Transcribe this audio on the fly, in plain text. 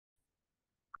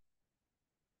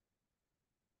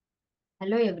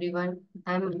Hello everyone,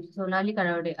 I'm Sonali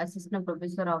Kanawade, Assistant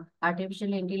Professor of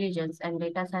Artificial Intelligence and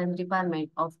Data Science Department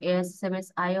of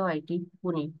ASMS IOIT,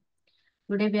 Pune.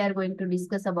 Today we are going to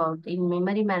discuss about in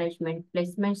memory management,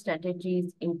 placement strategy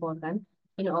is important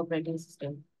in operating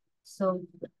system. So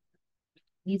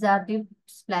these are the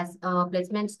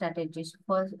placement strategies.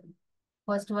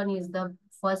 First one is the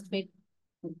first fit,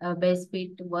 base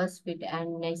fit, worst fit,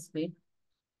 and next fit.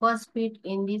 First fit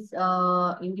in the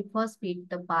first fit,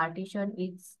 the partition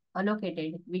is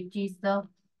allocated, which is the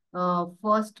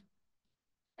first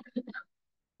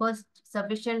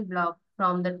sufficient block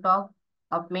from the top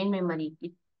of main memory.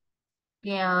 It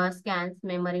scans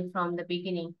memory from the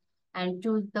beginning and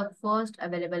choose the first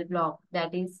available block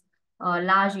that is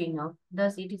large enough.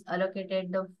 Thus, it is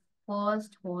allocated the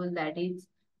first hole that is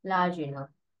large enough.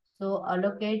 So,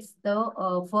 allocates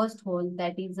the first hole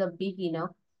that is big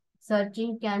enough.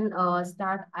 Searching can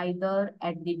start either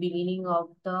at the beginning of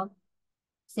the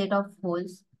set of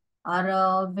holes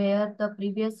or where the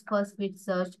previous first fit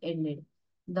search ended.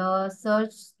 The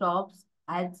search stops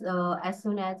as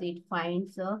soon as it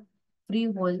finds a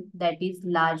free hole that is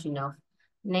large enough.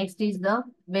 Next is the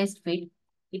best fit.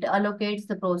 It allocates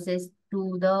the process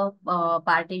to the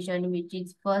partition which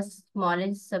is first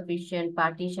smallest sufficient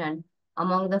partition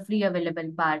among the free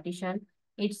available partition.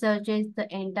 It searches the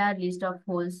entire list of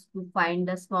holes to find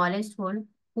the smallest hole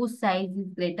whose size is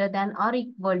greater than or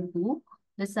equal to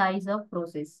the size of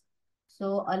process.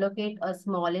 So allocate a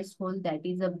smallest hole that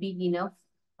is a big enough.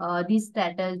 This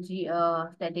strategy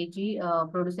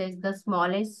produces the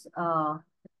smallest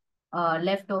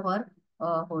leftover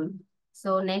hole.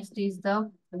 So next is the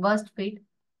worst fit.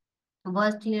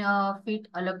 Worst fit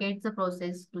allocates the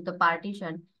process to the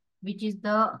partition, which is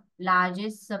the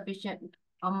largest sufficient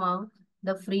among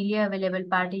the freely available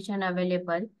partition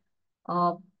available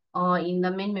uh, in the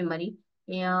main memory.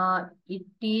 It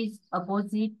is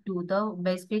opposite to the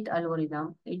best fit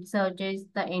algorithm. It searches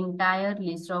the entire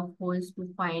list of holes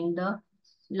to find the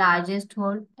largest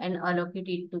hole and allocate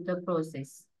it to the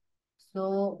process.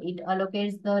 So it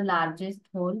allocates the largest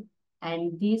hole,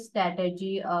 and this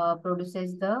strategy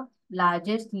produces the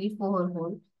largest leaf over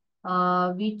hole,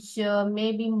 which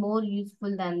may be more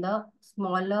useful than the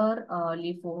smaller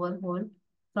leaf over hole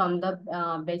from the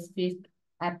best fit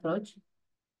approach.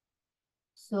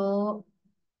 So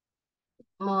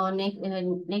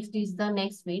next is the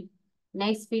next fit.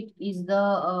 Next fit is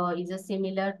a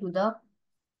similar to the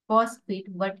first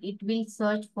fit, but it will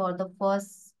search for the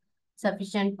first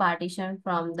sufficient partition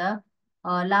from the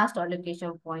last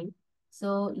allocation point.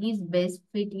 So is best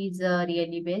fit is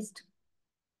really best.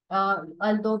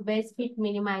 Although best fit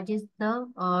minimizes the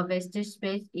wastage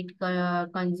space, it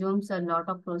consumes a lot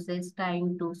of process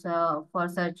time for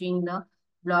searching the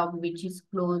block which is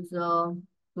close to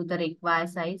the required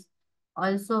size.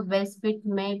 Also, best fit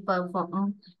may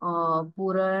perform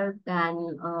poorer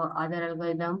than other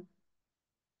algorithm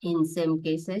in same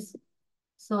cases.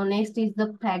 So next is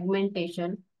the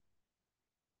fragmentation.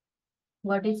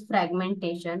 What is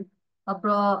fragmentation?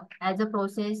 As a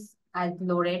process as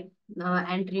loaded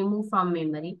and removed from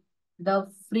memory, the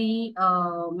free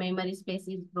memory space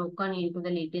is broken into the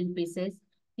little pieces.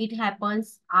 It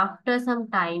happens after some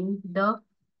time. The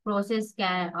process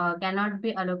cannot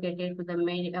be allocated to the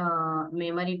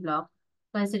memory block,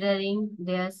 considering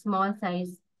their small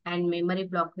size and memory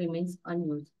block remains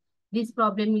unused. This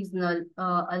problem is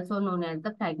also known as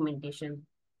the fragmentation.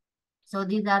 So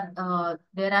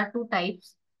there are two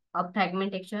types of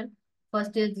fragmentation.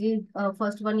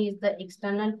 First one is the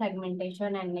external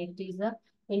fragmentation, and next is the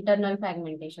internal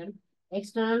fragmentation.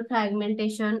 External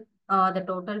fragmentation, the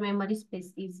total memory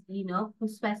space is enough to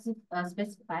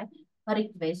specify a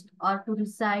request or to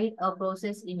recite a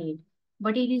process in it,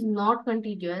 but it is not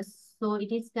contiguous, so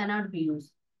it is cannot be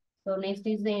used. So next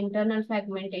is the internal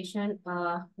fragmentation.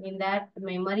 In that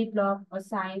memory block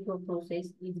assigned to a process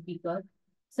is bigger,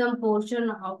 some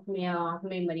portion of uh,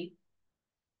 memory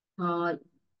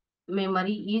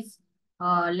is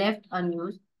left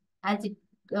unused as it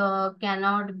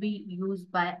cannot be used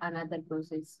by another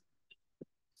process.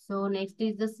 So next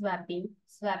is the swapping.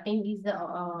 Swapping is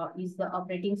the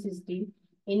operating system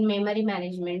in memory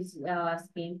management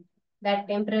scheme that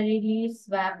temporarily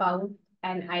swap out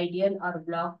an ideal or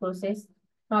block process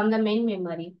from the main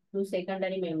memory to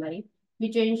secondary memory,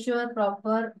 which ensure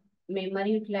proper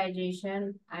memory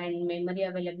utilization and memory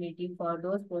availability for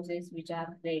those processes which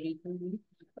are ready to be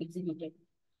executed.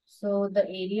 So the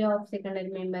area of secondary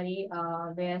memory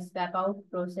where swap out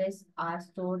process are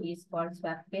stored is called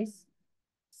swap space.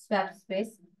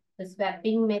 The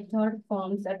swapping method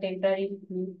forms a temporary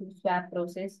glue to swap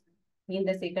process in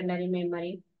the secondary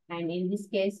memory And in this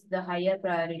case, the higher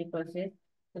priority process,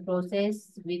 the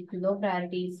process with low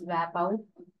priority is swap out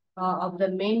of the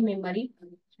main memory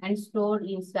and stored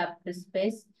in swapped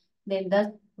space. Then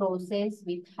the process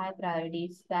with high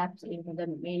priority swaps into the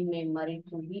main memory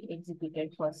to be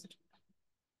executed first.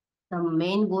 The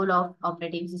main goal of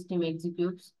operating system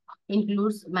executes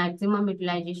includes maximum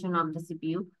utilization of the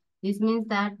CPU. This means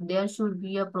that there should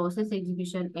be a process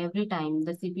execution every time.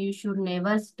 The CPU should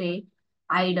never stay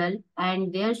idle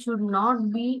and there should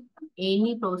not be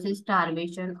any process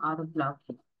starvation or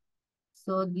blocking.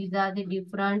 So these are the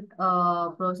different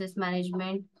process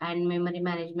management and memory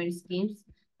management schemes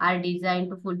are designed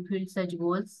to fulfill such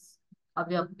goals of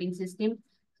the operating system.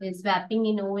 The swapping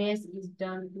in OS is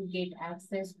done to get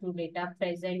access to data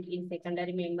present in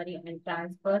secondary memory and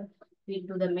transfer it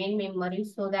to the main memory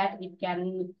so that it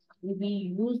can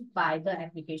be used by the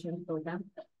application program.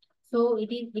 So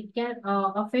it can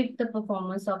affect the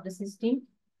performance of the system,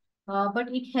 but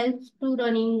it helps to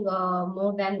running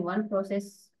more than one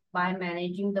process by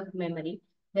managing the memory.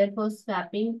 Therefore,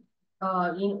 swapping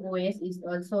in OS is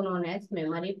also known as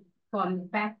memory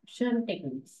compaction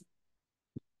techniques.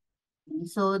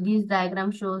 So this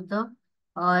diagram shows the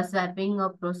swapping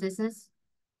of processes.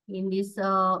 In this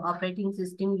operating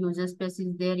system, user space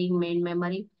is there in main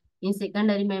memory. In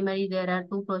secondary memory, there are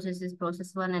two processes,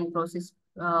 process 1 and process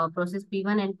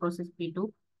P1 and process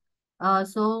P2.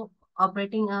 So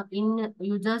operating in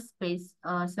user space,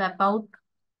 swap out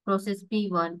process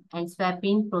P1 and swap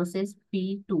in process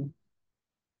P2.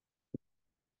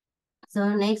 So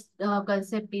next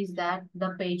concept is that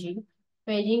the paging.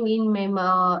 Paging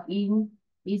in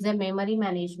is a memory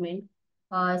management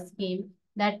scheme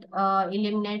that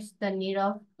eliminates the need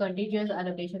of continuous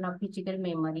allocation of physical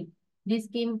memory. This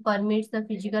scheme permits the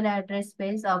physical address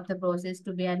space of the process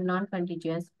to be a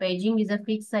non-contiguous. Paging is a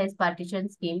fixed size partition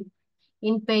scheme.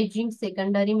 In paging,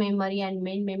 secondary memory and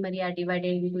main memory are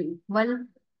divided into equal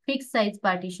fixed size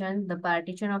partition. The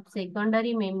partition of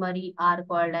secondary memory are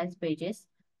called as pages.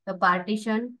 The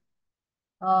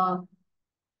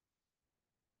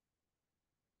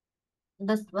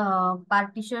uh,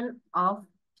 partition of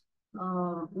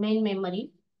main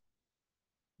memory.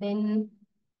 Then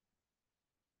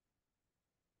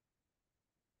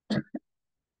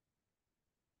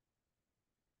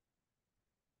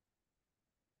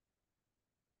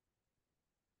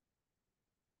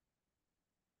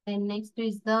then next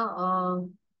is the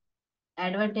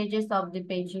advantages of the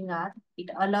paging are it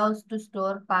allows to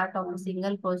store part of a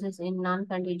single process in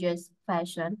non-contiguous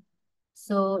fashion.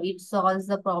 So it solves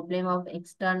the problem of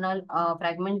external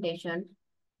fragmentation.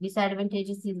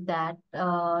 Disadvantages is that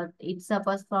it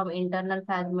suffers from internal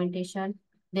fragmentation.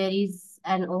 There is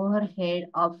an overhead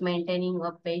of maintaining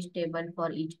a page table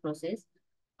for each process.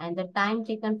 And the time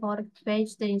taken for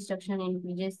fetch the instruction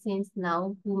increases since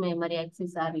now two memory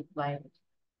access are required.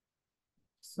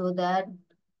 So that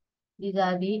these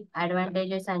are the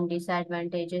advantages and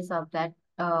disadvantages of that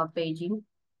paging.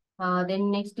 Then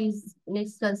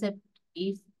next concept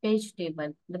is page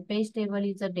table. The page table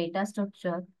is a data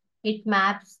structure. It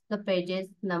maps the pages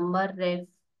number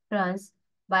reference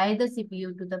by the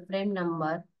CPU to the frame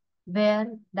number where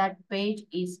that page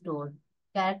is stored.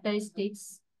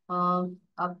 Characteristics of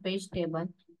page table.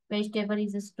 Page table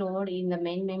is stored in the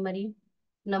main memory.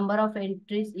 Number of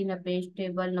entries in a page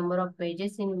table, number of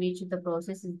pages in which the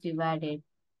process is divided.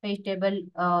 Page table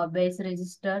base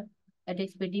register, that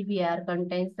is PTBR,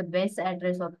 contains the base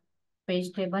address of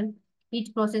page table.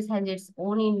 Each process has its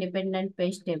own independent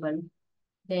page table.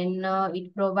 Then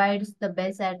it provides the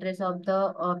base address of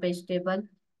the page table.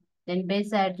 Then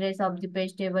base address of the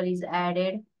page table is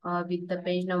added with the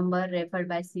page number referred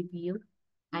by CPU,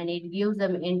 and it gives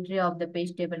the entry of the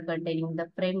page table containing the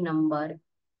frame number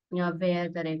where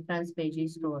the reference page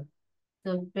is stored.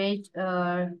 So page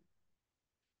table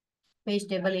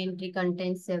entry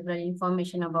contains several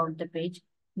information about the page.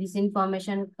 This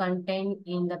information contained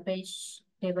in the page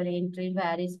table entry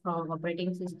varies from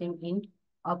operating system in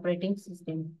operating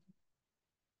system.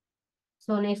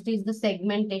 So next is the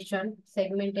segmentation.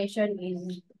 Segmentation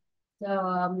is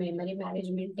the memory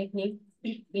management technique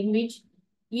in which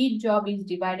each job is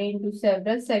divided into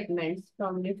several segments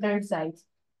from different sides,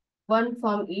 one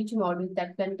from each module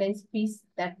that contains piece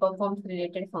that performs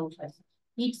related functions.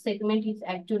 Each segment is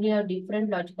actually a different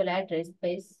logical address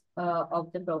space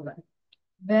of the program,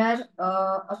 where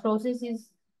a process is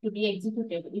to be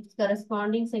executed. Its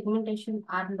corresponding segmentation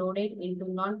are loaded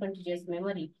into non-contiguous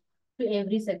memory. To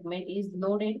every segment is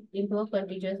loaded into a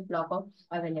contiguous block of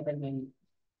available memory.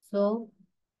 So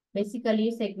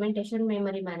basically, segmentation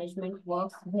memory management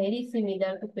works very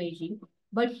similar to paging,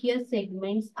 but here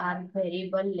segments are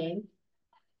variable length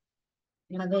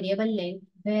a variable length,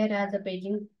 whereas the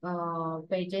paging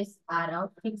pages are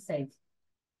of fixed size.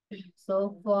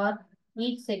 So for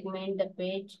each segment, the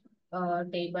page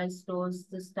table stores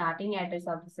the starting address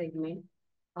of the segment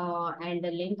and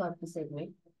the length of the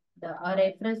segment. A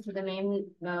reference to the main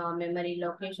memory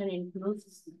location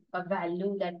includes a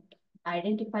value that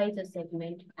identifies a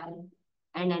segment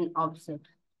and an offset.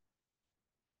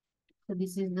 So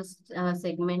this is the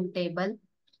segment table.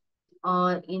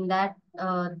 In that,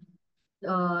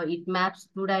 it maps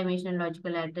two-dimensional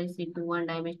logical address into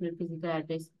one-dimensional physical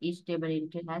address. Each table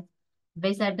entry has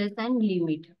base address and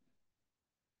limit.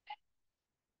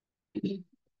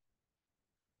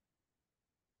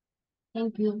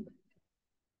 Thank you.